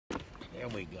There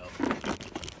we go.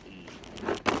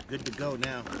 Good to go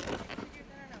now. No.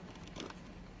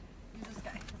 Use this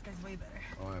guy. This guy's way better.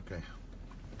 Oh, okay.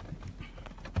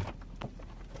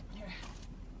 Here.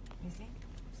 You see?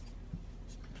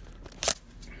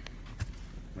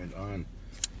 Right on.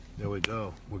 There we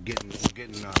go. We're getting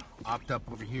opped up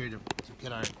over here to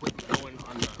get our equipment going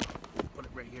on the. Put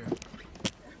it right here.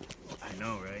 I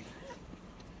know, right?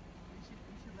 We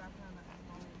should wrap around that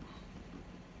small.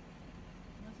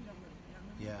 Unless you don't move. You don't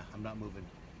move? Yeah, I'm not moving.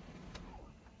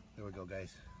 There we go,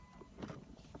 guys.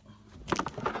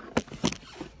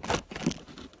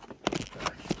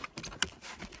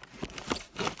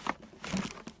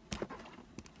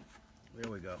 There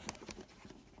we go.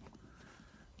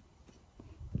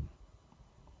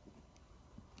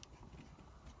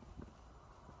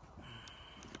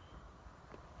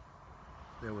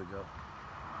 There we go.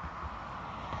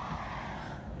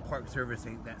 Park service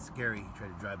ain't that scary. He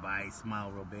tried to drive by,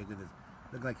 smile real big with his.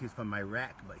 Looked like he was from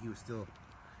Iraq, but he was still.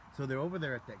 So they're over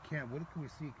there at that camp. What can we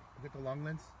see? You got the long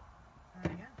lens?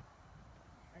 Yeah.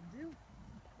 I do.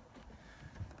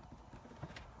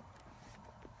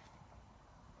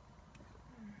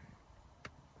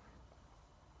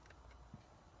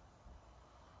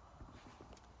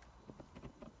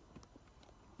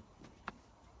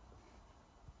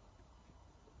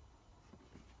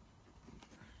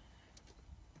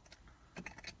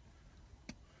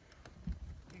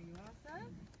 Are you all set?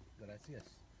 Gracias.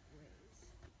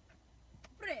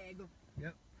 Prego.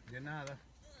 Yep, de nada.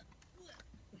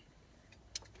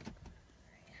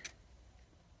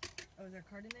 Oh, is there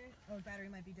a card in there? Oh, the battery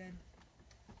might be dead.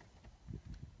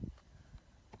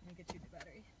 Let me get you the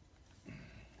battery.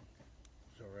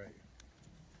 It's alright.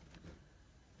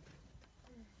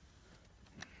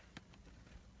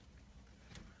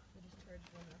 We'll just charge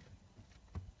one up.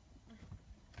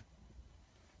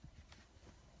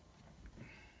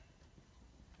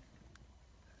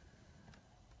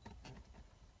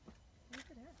 Look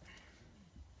at that.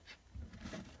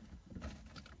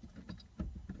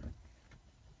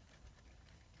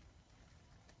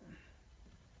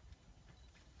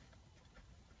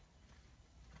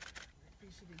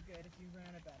 These should be good if you run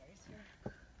out of batteries here.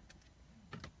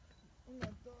 Uno,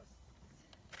 dos.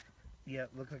 Yeah,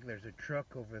 look like there's a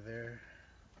truck over there.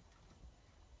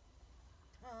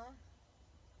 Aw.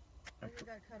 I think it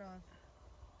got cut off.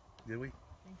 Did we? I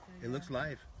think so, It looks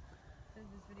live. It says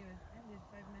this video has ended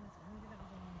 5 minutes. Maybe that was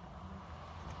a long time.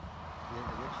 Yeah,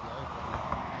 it looks live.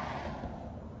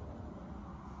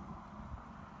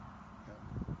 Yeah.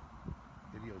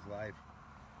 Video's live.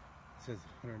 It says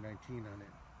 119 on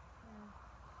it.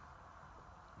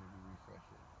 Maybe refresh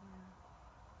it.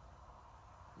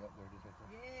 Yep, there it is right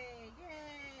there. Yay!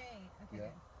 Yay! Okay,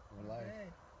 Yeah, good. we're live.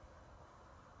 Good.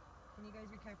 Can you guys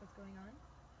recap what's going on?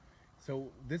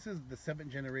 So this is the 7th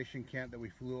generation camp that we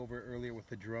flew over earlier with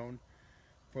the drone.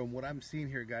 From what I'm seeing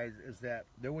here, guys, is that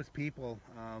there was people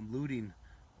looting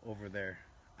over there.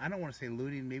 I don't want to say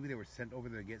looting. Maybe they were sent over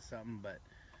there to get something, but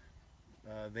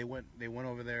they went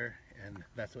over there, and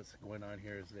that's what's going on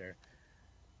here. Is there?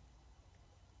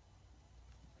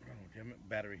 Oh, damn it!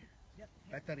 Battery. Yep.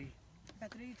 Battery.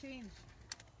 Battery change.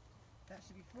 That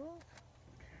should be full.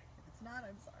 If it's not,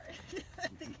 I'm sorry. I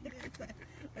think it is.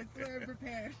 I swear I'm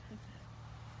prepared.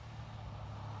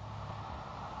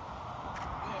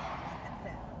 Yeah, that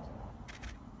sound.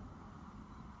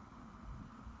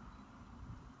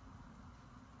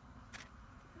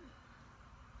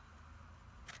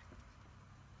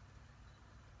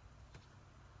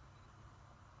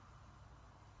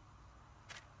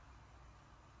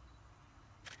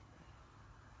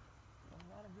 A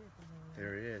lot of vehicles over there.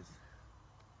 There it is.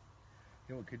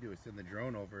 You know what we could do is send the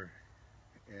drone over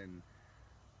and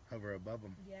hover above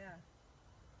them. Yeah.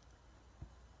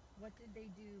 What did they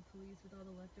do, police, with all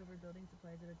the leftover building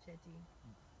supplies at Ocheti?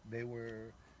 They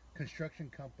were construction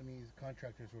companies,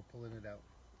 contractors were pulling it out.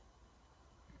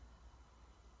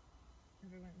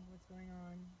 Everyone, what's going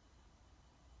on?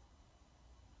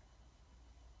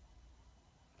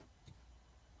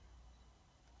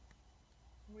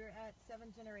 We're at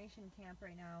 7th generation camp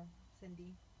right now,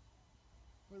 Cindy.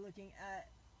 We're looking at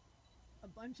a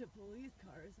bunch of police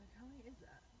cars. Like, how many is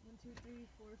that? 1, 2, 3,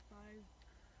 4, 5.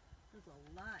 That's a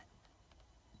lot.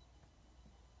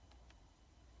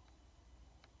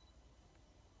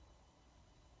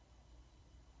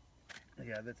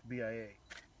 Yeah, that's BIA.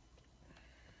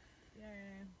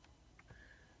 Yeah.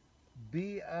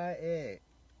 BIA.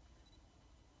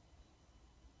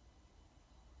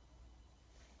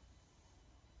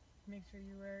 Make sure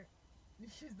you wear,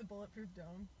 use the bulletproof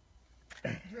drone.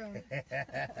 Yeah,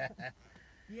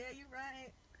 you're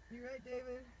right. You're right,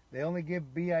 David. They only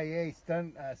give BIA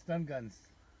stun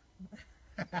guns.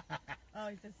 Oh,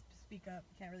 he says speak up.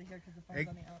 Can't really hear because the phone's Hey.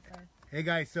 on the outside. Hey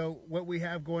guys, so what we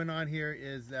have going on here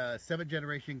is 7th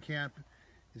generation camp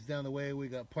is down the way. We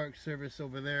got Park Service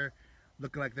over there,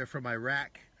 looking like they're from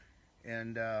Iraq,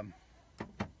 and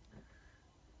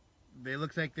they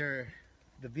looks like the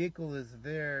vehicle is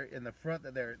there in the front.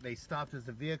 That they stopped as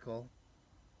a vehicle,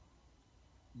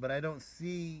 but I don't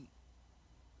see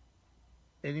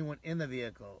anyone in the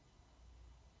vehicle.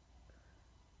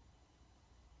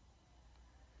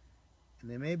 And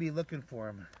they may be looking for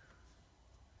him.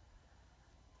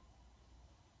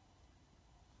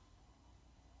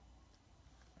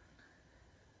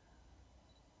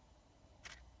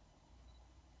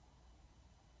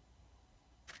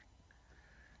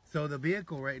 So the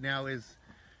vehicle right now is,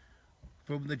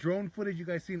 from the drone footage you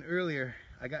guys seen earlier,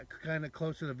 I got kind of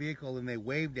close to the vehicle and they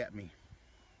waved at me.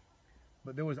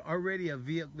 But there was already a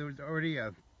vehicle, there was already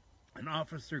an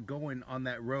officer going on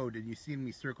that road, and you seen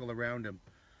me circle around him.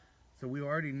 So we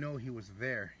already know he was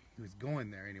there. He was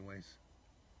going there anyways.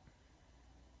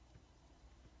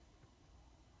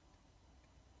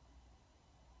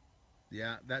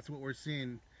 Yeah, that's what we're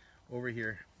seeing over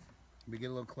here. Let me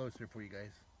get a little closer for you guys.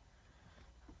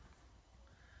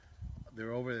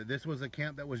 They're over there. This was a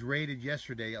camp that was raided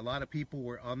yesterday. A lot of people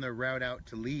were on their route out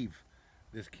to leave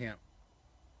this camp.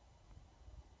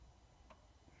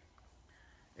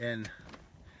 And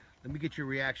let me get your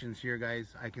reactions here,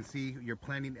 guys. I can see you're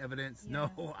planting evidence. Yeah.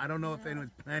 No, I don't know if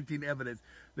anyone's planting evidence.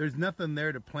 There's nothing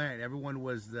there to plant. Everyone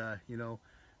was, you know,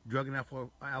 drug and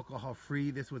alcohol free.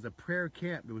 This was a prayer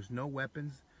camp. There was no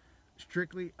weapons.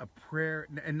 Strictly a prayer,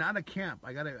 and not a camp.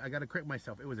 I gotta correct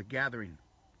myself. It was a gathering.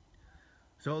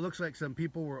 So it looks like some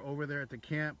people were over there at the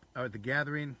camp, or at the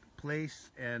gathering place,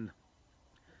 and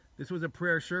this was a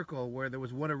prayer circle where there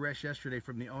was one arrest yesterday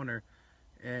from the owner,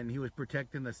 and he was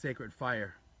protecting the sacred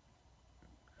fire.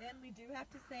 And we do have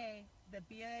to say that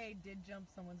BIA did jump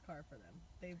someone's car for them.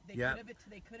 They Yeah.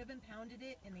 could have impounded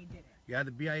it, and they didn't. Yeah,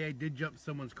 the BIA did jump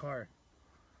someone's car.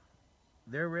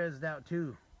 They're rezzed out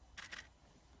too.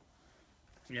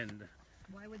 And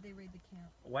Why would they raid the camp?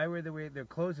 why were they? They're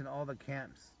closing all the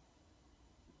camps.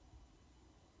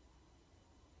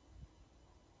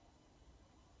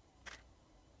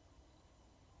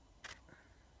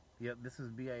 Yep, this is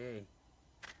BIA.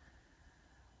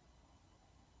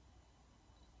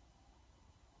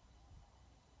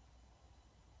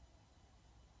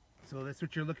 So that's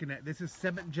what you're looking at. This is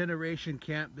 7th generation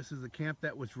camp. This is the camp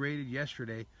that was raided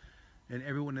yesterday, and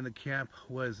everyone in the camp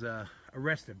was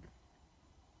arrested.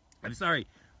 I'm sorry,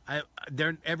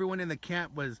 everyone in the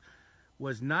camp was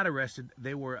not arrested.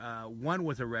 They were one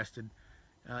was arrested.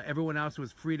 Everyone else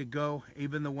was free to go.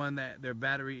 Even the one that their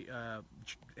battery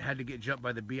had to get jumped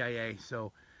by the BIA.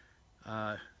 So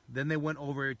then they went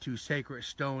over to Sacred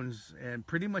Stones, and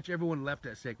pretty much everyone left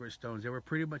at Sacred Stones. They were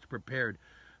pretty much prepared.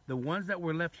 The ones that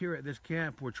were left here at this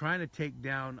camp were trying to take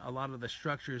down a lot of the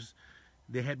structures.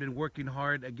 They had been working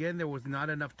hard. Again, there was not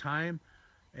enough time,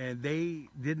 and they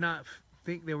did not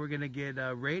think they were going to get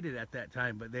raided at that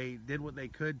time, but they did what they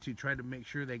could to try to make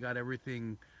sure they got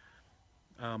everything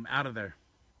out of there.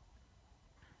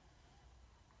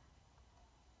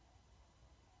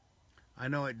 I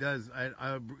know it does.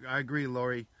 I agree,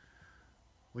 Lori.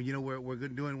 Well, you know, we're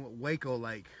doing Waco,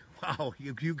 like, wow,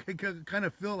 you can kind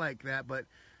of feel like that, but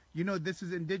you know, this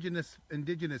is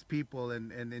indigenous people,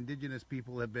 and indigenous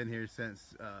people have been here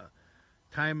since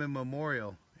time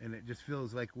immemorial, and it just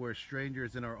feels like we're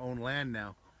strangers in our own land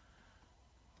now.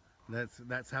 That's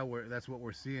what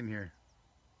we're seeing here.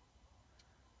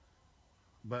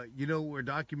 But you know, we're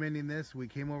documenting this. We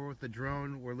came over with the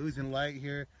drone. We're losing light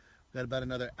here. Got about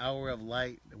another hour of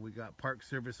light. We got Park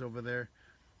Service over there.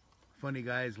 Funny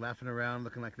guys laughing around,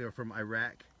 looking like they were from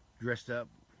Iraq, dressed up.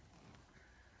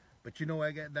 But you know,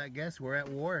 I guess we're at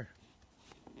war.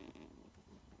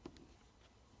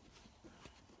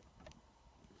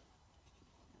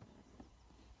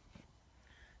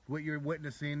 What you're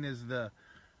witnessing is the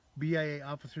BIA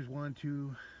officers 1,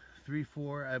 2, 3,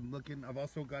 4. I'm looking. I've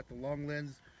also got the long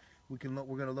lens. We're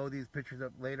gonna load these pictures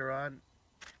up later on.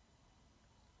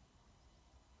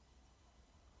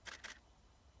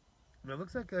 It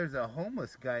looks like there's a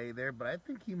homeless guy there, but I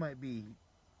think he might be.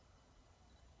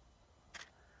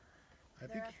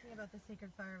 They're asking about the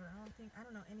sacred fire, but I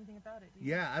don't know anything about it.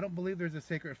 Yeah, I don't believe there's a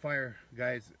sacred fire,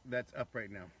 guys, that's up right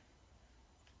now.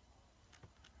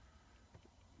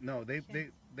 No, they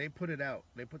put it out.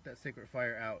 They put that sacred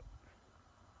fire out.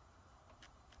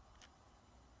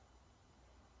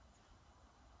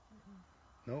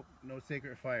 Nope, no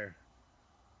sacred fire.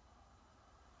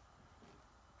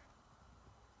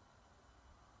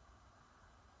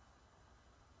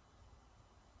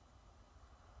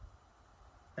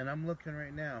 And I'm looking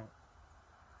right now.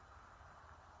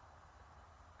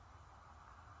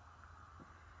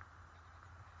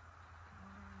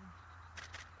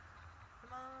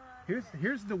 Come on.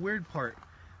 Here's the weird part.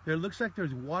 There looks like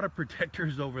there's water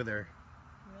protectors over there.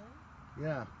 Really?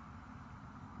 Yeah.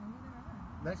 Maybe there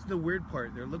are. That's the weird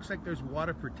part. There looks like there's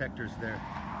water protectors there.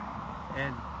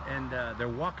 And they're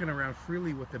walking around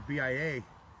freely with the BIA.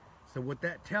 So what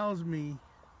that tells me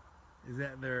is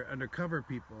that they're undercover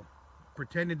people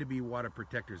pretending to be water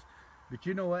protectors. But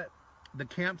you know what? The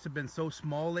camps have been so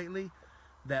small lately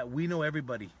that we know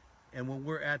everybody. And when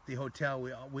we're at the hotel,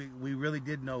 we really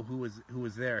did know who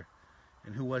was there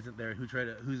and who wasn't there, who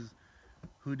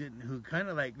didn't, who kind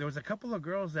of like, there was a couple of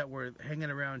girls that were hanging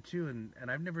around too,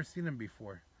 and I've never seen them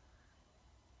before.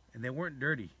 And they weren't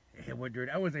dirty. They weren't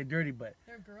dirty. I wouldn't say dirty, but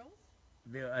They're girls?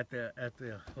 they're at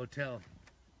the hotel.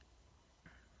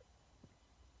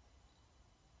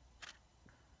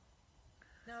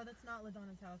 No, that's not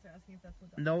LaDonna's house. They're asking if that's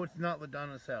LaDonna's No, house. it's not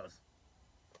LaDonna's house.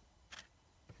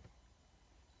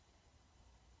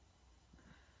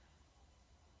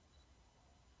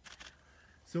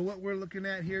 So what we're looking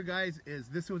at here, guys, is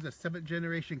this was a 7th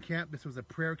generation camp. This was a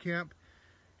prayer camp.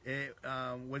 It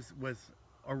was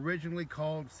originally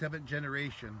called 7th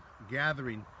Generation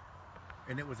Gathering,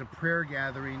 and it was a prayer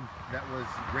gathering that was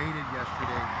raided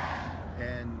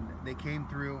yesterday, and they came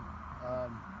through.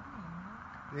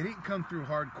 They didn't come through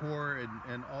hardcore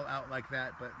and all out like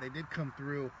that, but they did come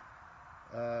through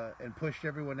and pushed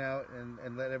everyone out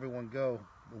and let everyone go.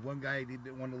 The one guy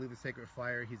didn't want to leave the sacred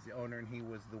fire. He's the owner, and he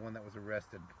was the one that was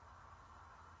arrested.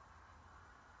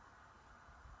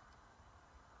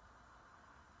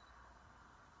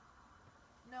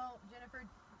 No, Jennifer,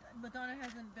 LaDonna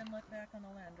hasn't been let back on the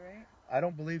land, right? I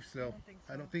don't believe so. I don't think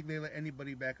so. I don't think they let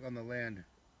anybody back on the land.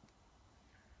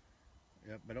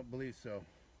 Yep, I don't believe so.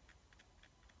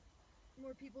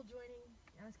 More people joining,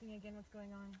 asking again what's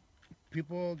going on.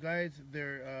 People, guys,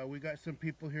 we got some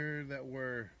people here that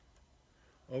were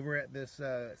over at this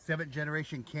 7th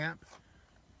generation camp,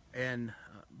 and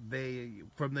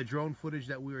from the drone footage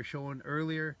that we were showing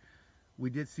earlier, we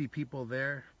did see people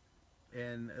there,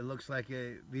 and it looks like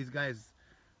these guys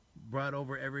brought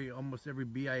over almost every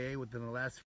BIA within the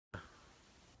last.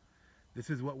 This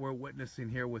is what we're witnessing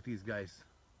here with these guys.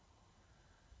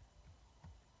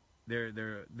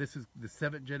 This is the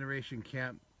 7th generation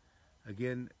camp.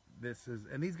 Again,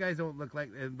 and these guys don't look like,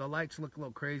 and the lights look a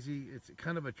little crazy. It's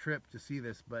kind of a trip to see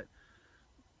this, but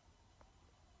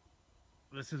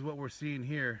this is what we're seeing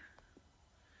here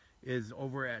is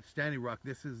over at Standing Rock.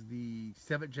 This is the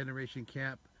 7th generation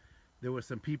camp. There were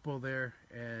some people there,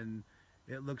 and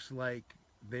it looks like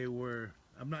they were,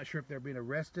 I'm not sure if they're being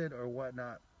arrested or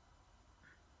whatnot.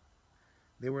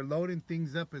 They were loading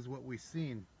things up is what we've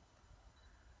seen.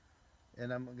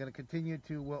 And I'm going to continue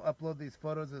we'll upload these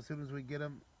photos as soon as we get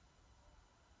them.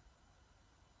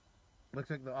 Looks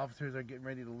like the officers are getting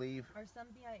ready to leave. Are some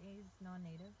BIAs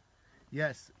non-native?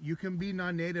 Yes, you can be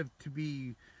non-native to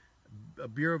be a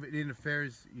Bureau of Indian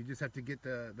Affairs. You just have to get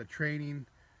the training.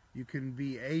 You can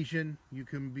be Asian, you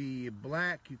can be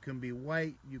black, you can be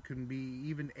white, you can be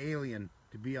even alien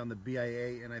to be on the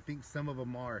BIA, and I think some of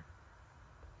them are.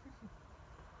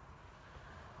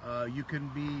 You can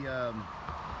be,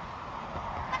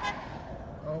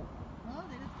 oh,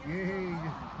 They just gave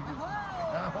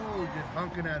us oh, just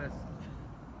honking at us.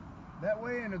 That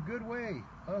way, in a good way.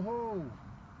 Oh.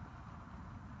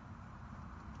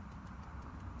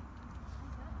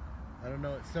 I don't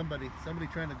know. It's somebody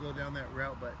trying to go down that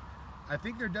route, but I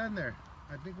think they're done there.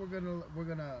 I think we're gonna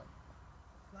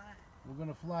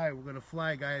fly. We're gonna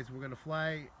fly, guys. We're gonna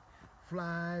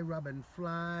fly, Robin,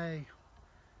 fly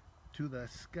to the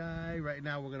sky. Right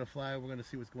now, we're gonna fly. We're gonna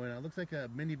see what's going on. It looks like a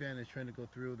minivan is trying to go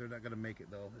through. They're not gonna make it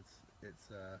though.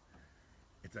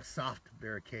 It's a soft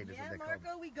barricade, is what they call it.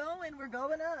 Marco, we going. We're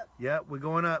going up. Yep, we're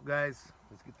going up, guys.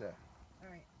 Let's get that.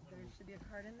 All right, there should be a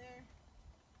card in there.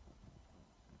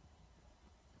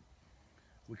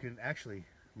 We can actually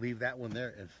leave that one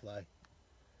there and fly.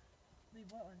 Leave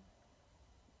what one?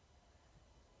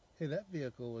 Hey, that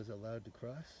vehicle was allowed to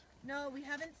cross. No, we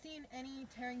haven't seen any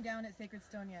tearing down at Sacred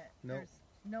Stone yet. Nope.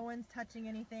 No one's touching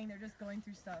anything. They're just going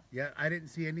through stuff. Yeah, I didn't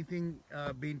see anything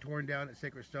being torn down at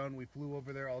Sacred Stone. We flew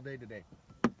over there all day today.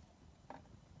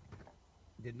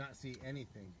 Did not see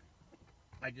anything.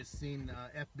 I just seen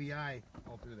FBI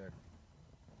all through there.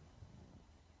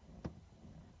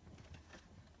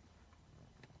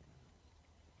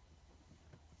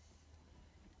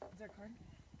 Is there a card?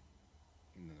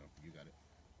 No, you got it.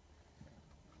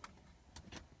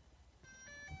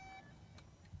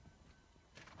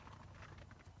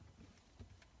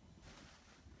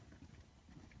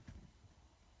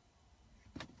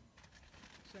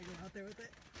 I go out there with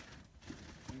it.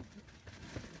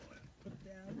 Put it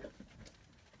down.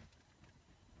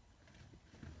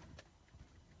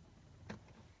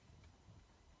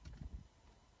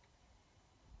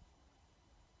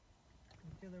 I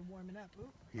feel they're warming up.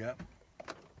 Ooh. Yep.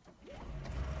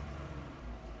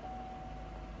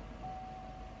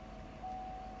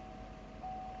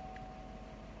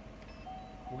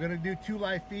 We're going to do 2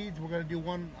 live feeds. We're going to do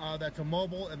one that's a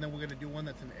mobile, and then we're going to do one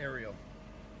that's an aerial.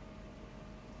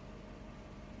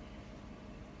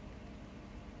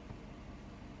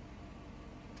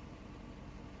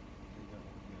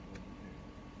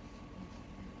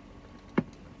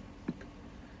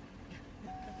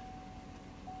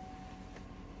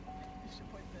 You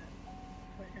should point here.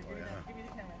 Give me the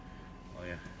camera. Oh,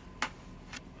 yeah.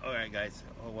 All right, guys.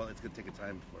 Oh, well, it's going to take a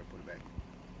time before I put it back.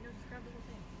 No, just grab the little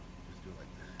thing. Just do it like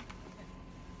this.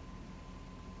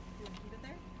 You want to keep it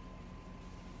there?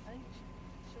 I think you should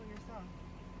show your song.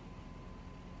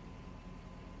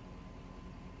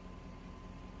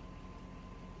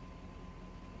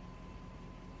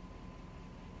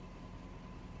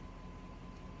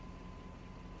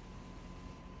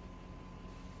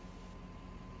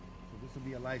 So this will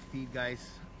be a live feed,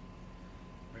 guys.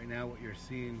 Right now, what you're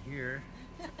seeing here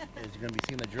is you're going to be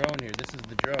seeing the drone here. This is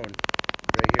the drone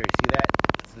right here. You see that?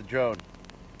 This is the drone.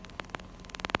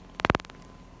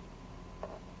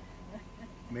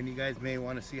 Many of you guys may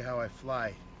want to see how I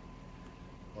fly.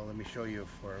 Well, let me show you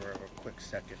for a quick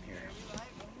second here. Are we live?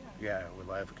 Oh, Yeah, we're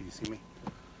live. Can you see me?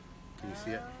 Can you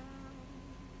see it?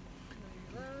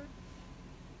 Reload.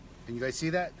 Can you guys see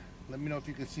that? Let me know if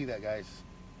you can see that, guys.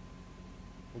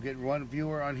 We'll get one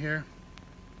viewer on here.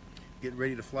 Get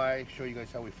ready to fly. Show you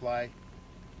guys how we fly.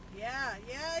 Yeah,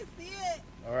 I see it.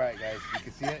 All right, guys. You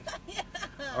can see it? Yeah.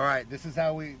 All right. This is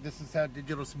how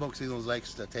Digital Smoke Signals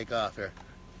likes to take off here.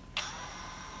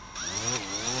 Yeah.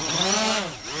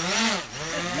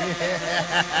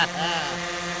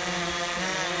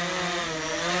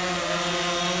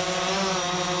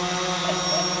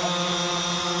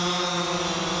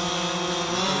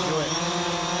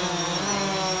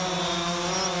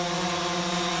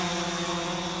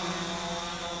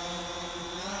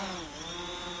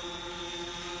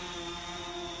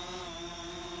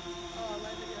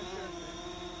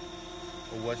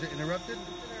 Or was it interrupted?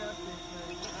 It's interrupted.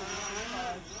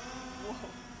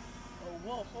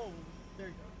 Whoa. Oh, there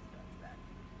you go. That's back.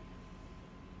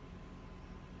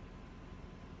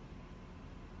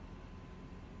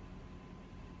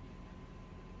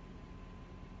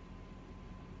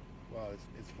 Wow,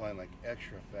 it's flying like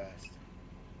extra fast.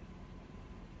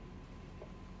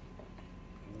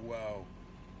 Wow.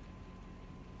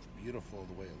 It's beautiful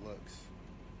the way it looks.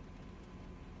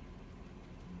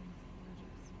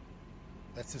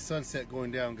 That's the sunset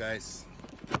going down, guys.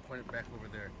 Point it back over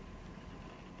there.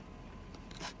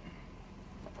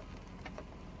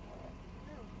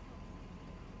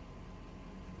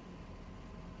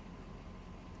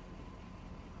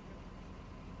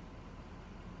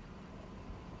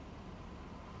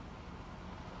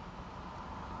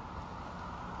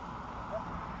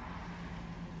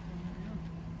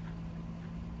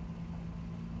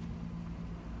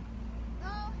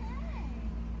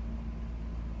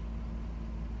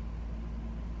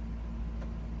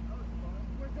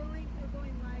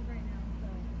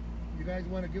 You guys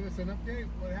want to give us an update?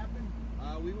 What happened?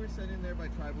 We were sent in there by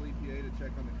tribal EPA to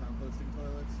check on the composting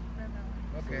toilets.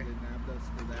 Okay. So they nabbed us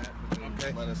for that, but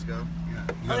they let us go. Yeah.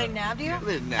 Oh, they nabbed you?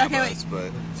 They didn't nab Okay, us,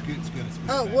 but It's good. It's good. It's good.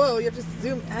 Oh, whoa, you have to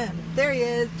zoom in. There he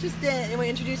is. Just in. You want to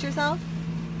introduce yourself?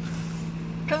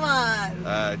 Come on.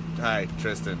 hi,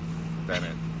 Tristan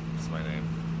Bennett. That's my name.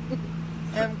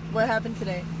 And what happened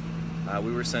today?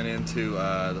 We were sent into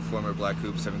the former Black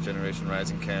Hoop 7th Generation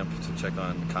Rising Camp to check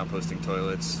on composting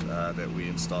toilets that we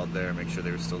installed there, make sure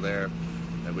they were still there.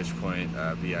 At which point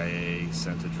BIA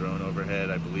sent a drone overhead,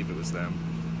 I believe it was them,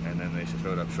 and then they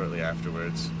showed up shortly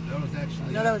afterwards. That was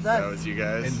actually. No, that was us. That was you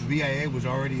guys? And BIA was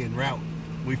already en route.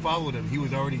 We followed him. He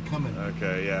was already coming.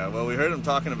 Okay, yeah. Well, we heard him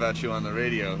talking about you on the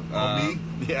radio. Oh, me?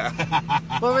 Yeah.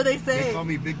 What were they They saying? call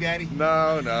me Big Daddy?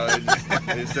 No.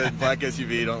 They said black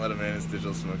SUV, don't let him in, it's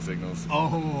digital smoke signals.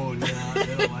 Oh, yeah.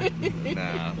 They don't like me.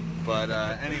 Nah. But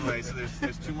anyway, so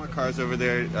there's 2 more cars over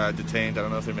there detained. I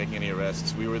don't know if they're making any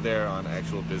arrests. We were there on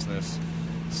actual business,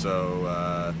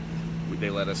 so they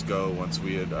let us go once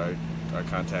we had our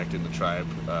contact in the tribe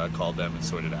called them and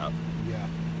sorted out. Yeah.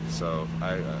 So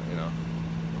I,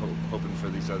 hoping for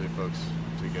these other folks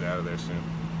to get out of there soon.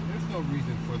 There's no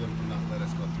reason for them to not let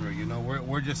us go through. You know,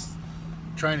 we're just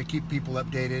trying to keep people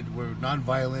updated. We're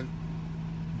nonviolent,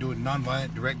 doing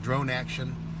nonviolent direct drone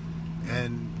action,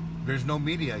 and there's no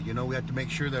media. You know, we have to make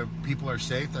sure that people are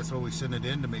safe. That's why we send it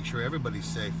in, to make sure everybody's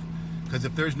safe. Because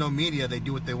if there's no media, they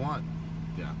do what they want.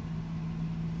 Yeah.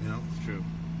 You know? It's true.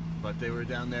 But they were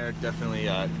down there, definitely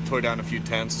tore down a few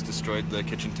tents, destroyed the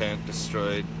kitchen tent,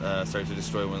 started to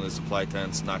destroy one of the supply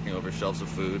tents, knocking over shelves of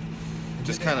food. And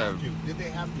Just kind of... Did they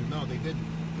have to? No, they didn't.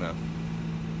 No.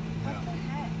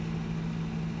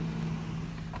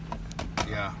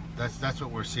 Yeah, that's what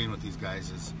we're seeing with these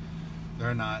guys, is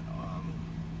they're not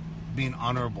being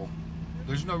honorable.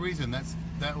 There's no reason.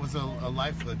 That was a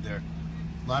life lived there.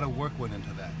 A lot of work went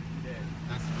into that.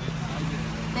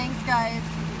 Thanks, guys.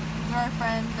 These are our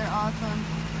friends. They're awesome.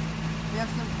 We have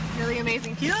some really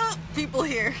amazing people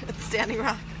here at Standing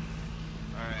Rock.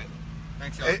 All right.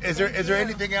 Thanks, y'all. Is there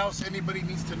anything else anybody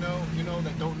needs to know? You know,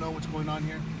 that don't know what's going on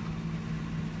here?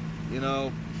 You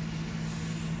know,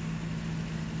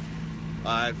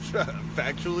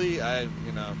 factually,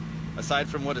 you know, aside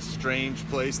from what a strange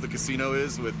place the casino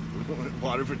is with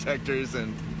water protectors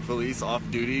and police off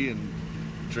duty and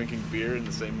drinking beer in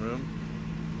the same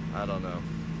room, I don't know.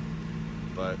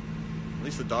 But at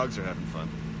least the dogs are having fun.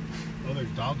 Oh, there's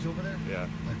dogs over there? Yeah.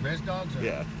 Like res dogs? Or?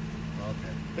 Yeah.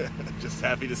 Okay. Just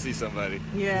happy to see somebody.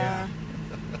 Yeah.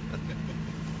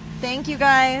 Thank you,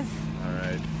 guys. All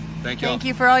right. Thank you. Thank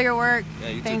you for all your work. Yeah,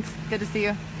 you too. Thanks. Good to see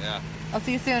you. Yeah. I'll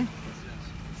see you soon.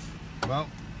 Well,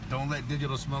 don't let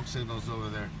digital smoke signals over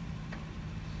there.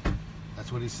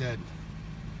 That's what he said.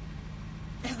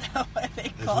 Is that what they call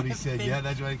it? That's what he said. Yeah,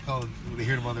 that's what he called it. We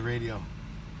heard him on the radio.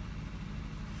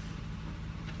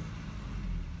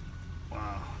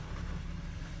 Wow.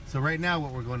 So right now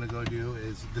what we're going to go do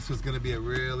is, this was going to be a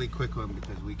really quick one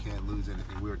because we can't lose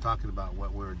anything. We were talking about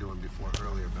what we were doing before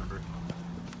earlier, remember?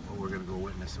 What we're going to go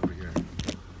witness over here.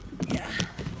 Yeah.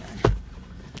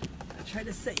 I'll try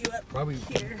to set you up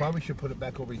here. Probably should put it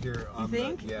back over here. You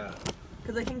think? Yeah.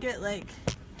 Because I can get like...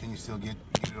 Can you still get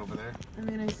it over there? I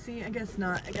mean, I guess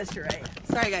not. I guess you're right.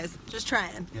 Sorry, guys. Just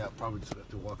trying. Yeah, probably just have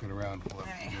to walk it around while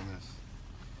I'm doing this.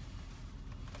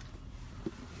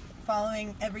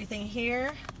 Following everything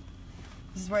here.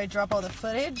 This is where I drop all the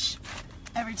footage.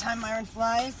 Every time Myron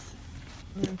flies.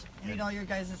 And read all your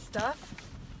guys' stuff.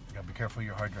 Yeah, be careful of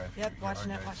your hard drive. Yep, Your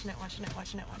watching hard it, drives.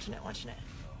 watching it.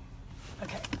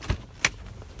 Okay.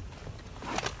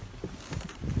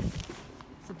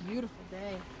 It's a beautiful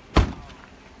day.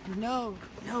 No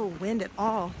wind at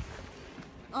all.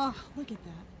 Oh, look at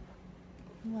that.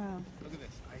 Wow. Look at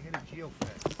this. I hit a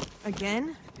geofence.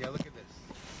 Again? Yeah, look at this.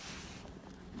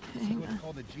 This is what's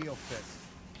called a geofence.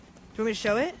 Do you want me to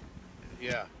show it?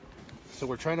 Yeah. So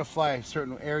we're trying to fly a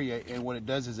certain area, and what it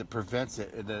does is it prevents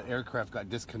it. The aircraft got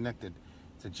disconnected.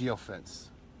 It's a geofence.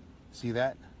 See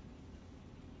that?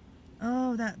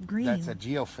 Oh, that green. That's a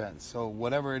geofence. So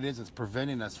whatever it is, it's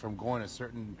preventing us from going a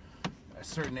certain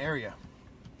area.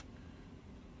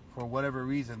 For whatever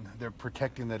reason, they're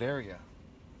protecting that area.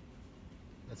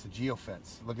 That's a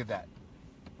geofence. Look at that.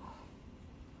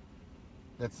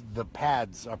 That's the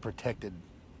pads are protected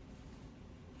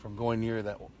from going near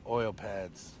the oil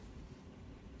pads.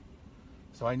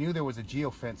 So I knew there was a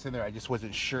geofence in there. I just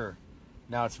wasn't sure.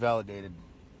 Now it's validated.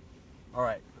 All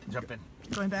right, jump in.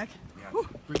 Going back? Yeah.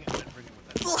 Bring it with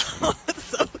that. Oh, it's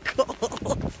so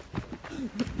cold.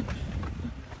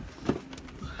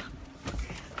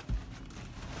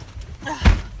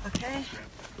 Okay.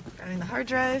 Grabbing the hard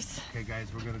drives. Okay,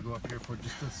 guys, we're gonna go up here for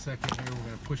just a second here. We're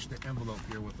gonna push the envelope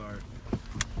here with what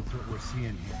we're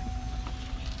seeing here.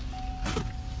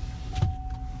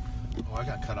 Oh, I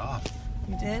got cut off.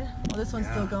 You did? Well, this one's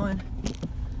still going.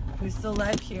 We're still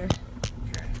live here.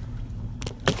 Okay.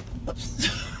 Oops.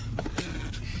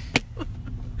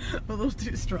 A little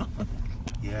too strong.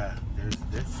 Yeah,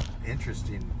 that's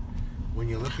interesting. When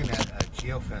you're looking at a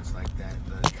geofence like that,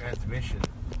 the transmission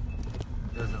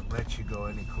doesn't let you go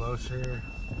any closer.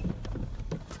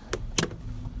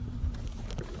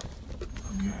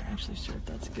 I'm not actually sure if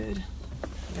that's good.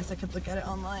 I guess I could look at it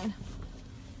online.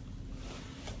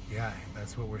 Yeah,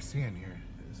 that's what we're seeing here.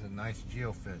 It's a nice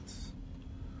geofence.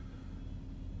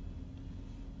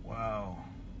 Wow.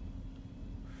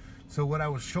 So what I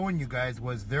was showing you guys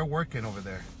was they're working over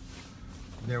there.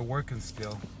 They're working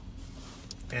still,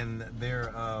 and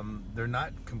they're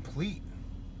not complete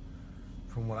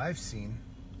from what I've seen.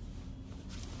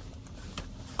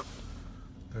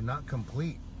 They're not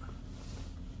complete,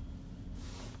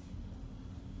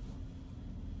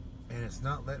 and it's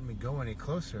not letting me go any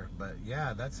closer. But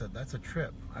yeah, that's a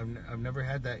trip. I've never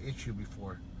had that issue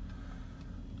before.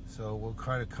 So we'll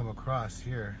try to come across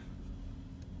here.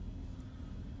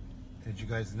 Did you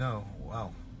guys know?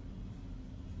 Wow.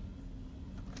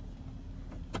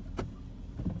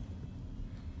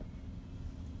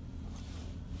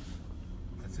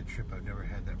 a trip. I've never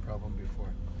had that problem before.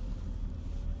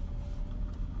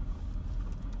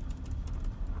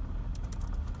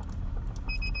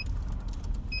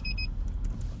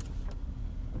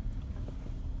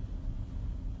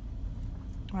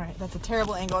 All right, that's a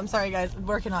terrible angle. I'm sorry, guys. I'm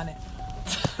working on it.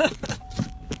 All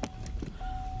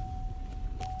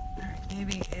right,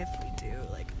 maybe if we do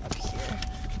like up here.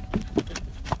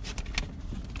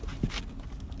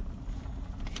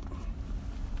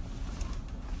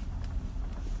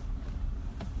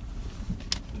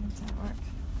 Does that work?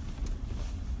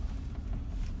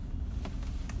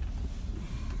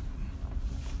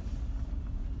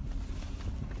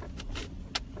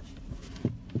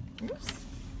 Oops.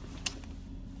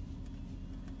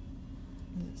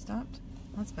 Is it stopped?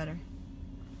 That's better.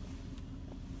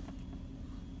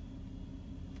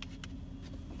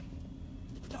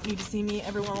 Don't need to see me.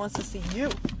 Everyone wants to see you.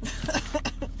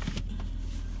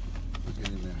 Get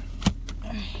in there.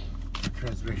 The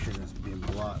transmission is being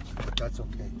blocked, but that's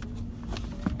okay.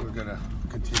 We're gonna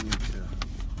continue to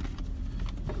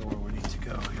go where we need to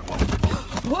go. Here,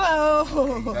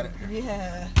 Whoa! Got it.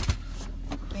 Yeah.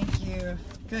 Thank you.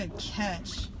 Good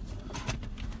catch.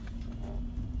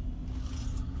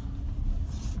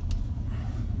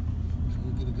 Can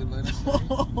we get a good line of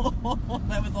sight?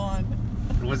 That was on.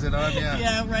 Was it on? Yeah.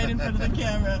 Yeah, right in front of the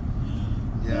camera.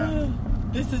 Yeah.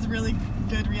 This is really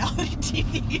good reality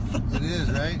TV. It is,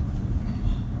 right?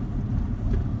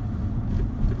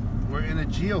 We're in a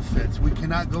geofence. We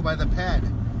cannot go by the pad.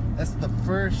 That's the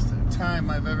first time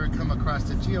I've ever come across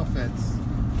a geofence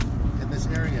in this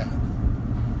area.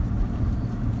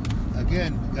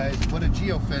 Again, guys, what a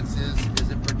geofence is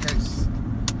it protects,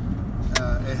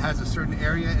 it has a certain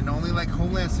area, and only like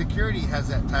Homeland Security has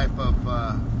that type of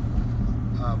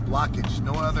blockage.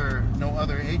 No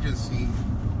other agency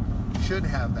should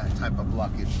have that type of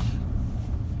blockage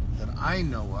that I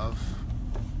know of,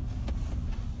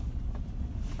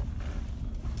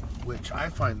 which I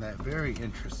find that very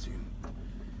interesting.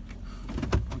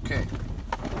 Okay.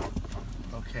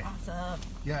 Awesome.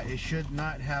 Yeah, it should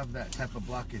not have that type of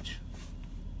blockage.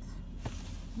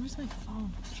 Where's my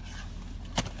phone?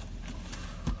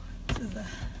 This is a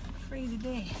crazy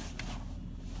day.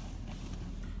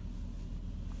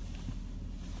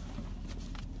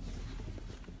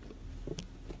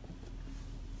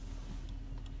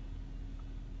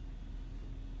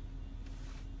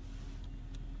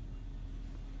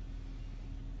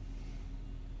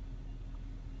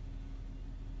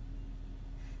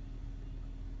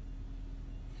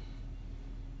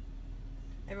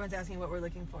 Everyone's asking what we're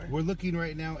looking for. We're looking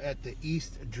right now at the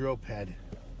east drill pad.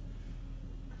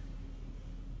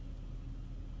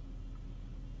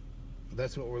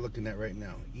 That's what we're looking at right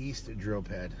now. East drill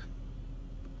pad.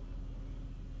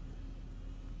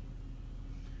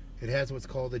 It has what's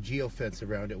called a geofence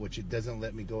around it, which it doesn't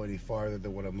let me go any farther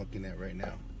than what I'm looking at right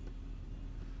now.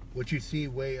 What you see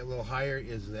way a little higher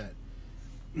is that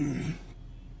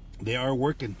they are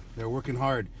working. They're working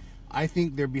hard. I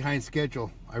think they're behind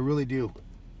schedule. I really do.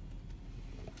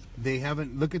 They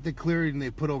haven't, look at the clearing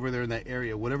they put over there in that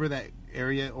area. Whatever that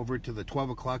area over to the 12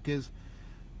 o'clock is,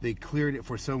 they cleared it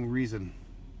for some reason.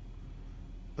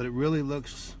 But it really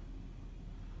looks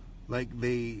like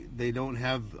they don't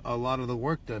have a lot of the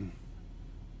work done.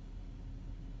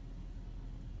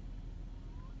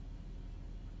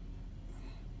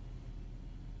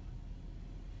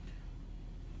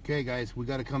 Okay guys, we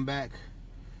got to come back.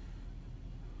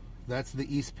 That's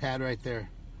the east pad right there.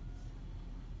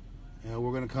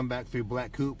 We're going to come back through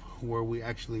Black Coop where we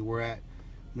actually were at.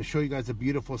 I'm going to show you guys a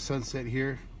beautiful sunset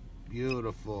here.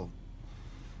 Beautiful.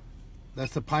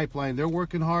 That's the pipeline. They're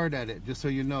working hard at it, just so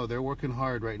you know. They're working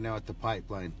hard right now at the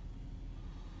pipeline.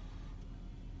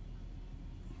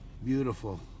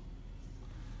 Beautiful.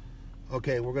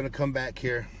 Okay, we're going to come back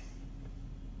here.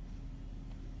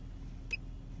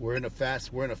 We're in a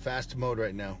fast mode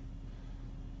right now.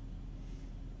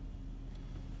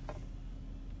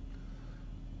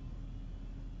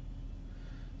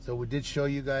 So we did show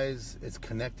you guys, it's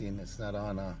connecting, it's not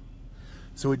on.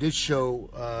 So we did show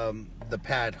the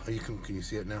pad. Oh, can you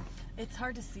see it now? It's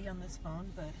hard to see on this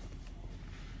phone, but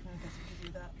I guess we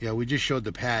could do that. Yeah, we just showed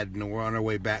the pad, and we're on our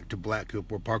way back to Black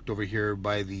Coop. We're parked over here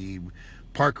by the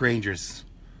park rangers.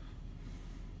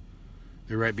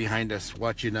 They're right behind us,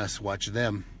 watch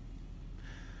them.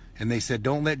 And they said,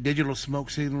 don't let digital smoke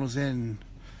signals in.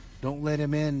 Don't let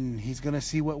him in. He's going to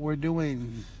see what we're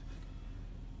doing.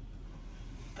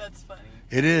 That's funny.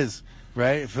 It is,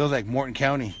 right? It feels like Morton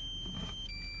County.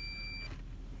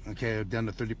 Okay, down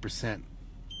to 30%.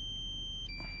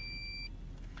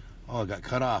 Oh, it got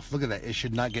cut off. Look at that. It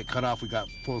should not get cut off. We got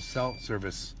full cell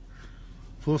service.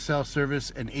 full cell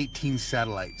service, and 18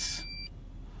 satellites.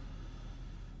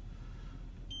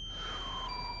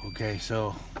 Okay,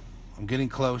 so I'm getting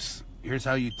close. Here's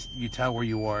how you tell where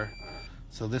you are.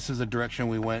 So this is the direction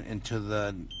we went into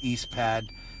the east pad.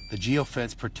 The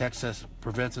geofence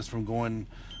prevents us from going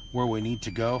where we need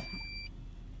to go.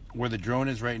 Where the drone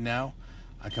is right now,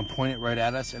 I can point it right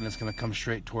at us and it's going to come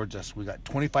straight towards us. We got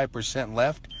 25%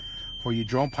 left. For you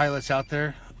drone pilots out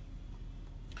there,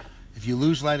 if you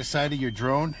lose line of sight of your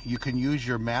drone, you can use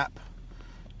your map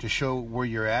to show where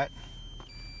you're at.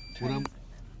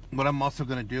 What I'm also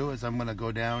going to do is I'm going to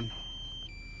go down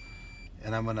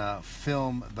and I'm going to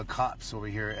film the cops over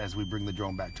here as we bring the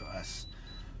drone back to us.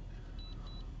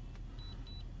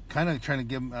 Kind of trying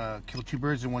to kill two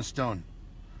birds in one stone.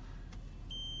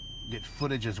 Get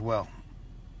footage as well.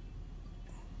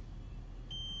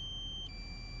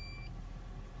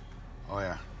 Oh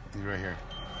yeah, he's right here.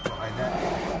 Behind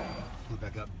that. Look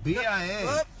back up. BIA.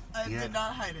 Whoop, I did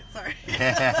not hide it, sorry.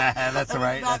 That's all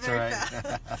right, that's all right.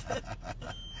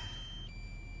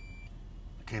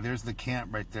 Okay, there's the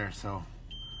camp right there. So what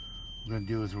we're going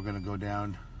to do is we're going to go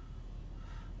down.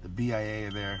 The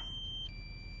BIA there.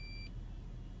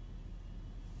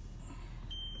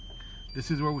 This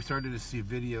is where we started to see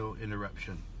video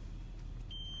interruption.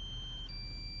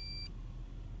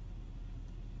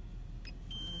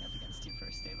 I'm up against you for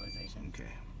stabilization.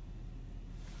 Okay.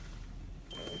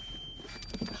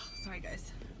 Oh, sorry,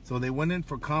 guys. So they went in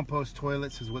for compost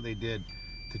toilets is what they did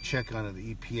to check on it,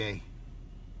 the EPA.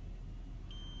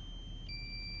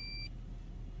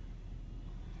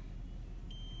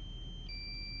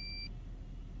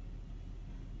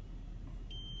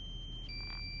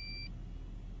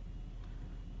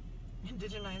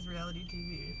 Indigenized reality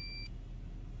TV.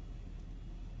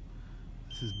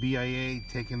 This is BIA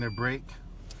taking their break.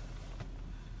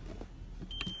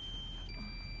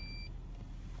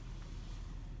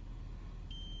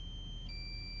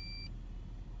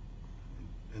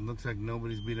 It looks like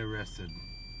nobody's been arrested.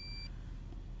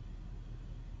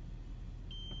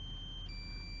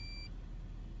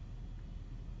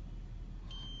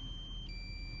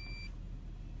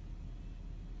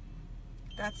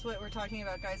 That's what we're talking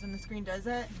about, guys, when the screen does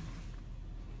that.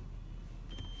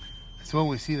 That's when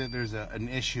we see that there's an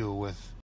issue with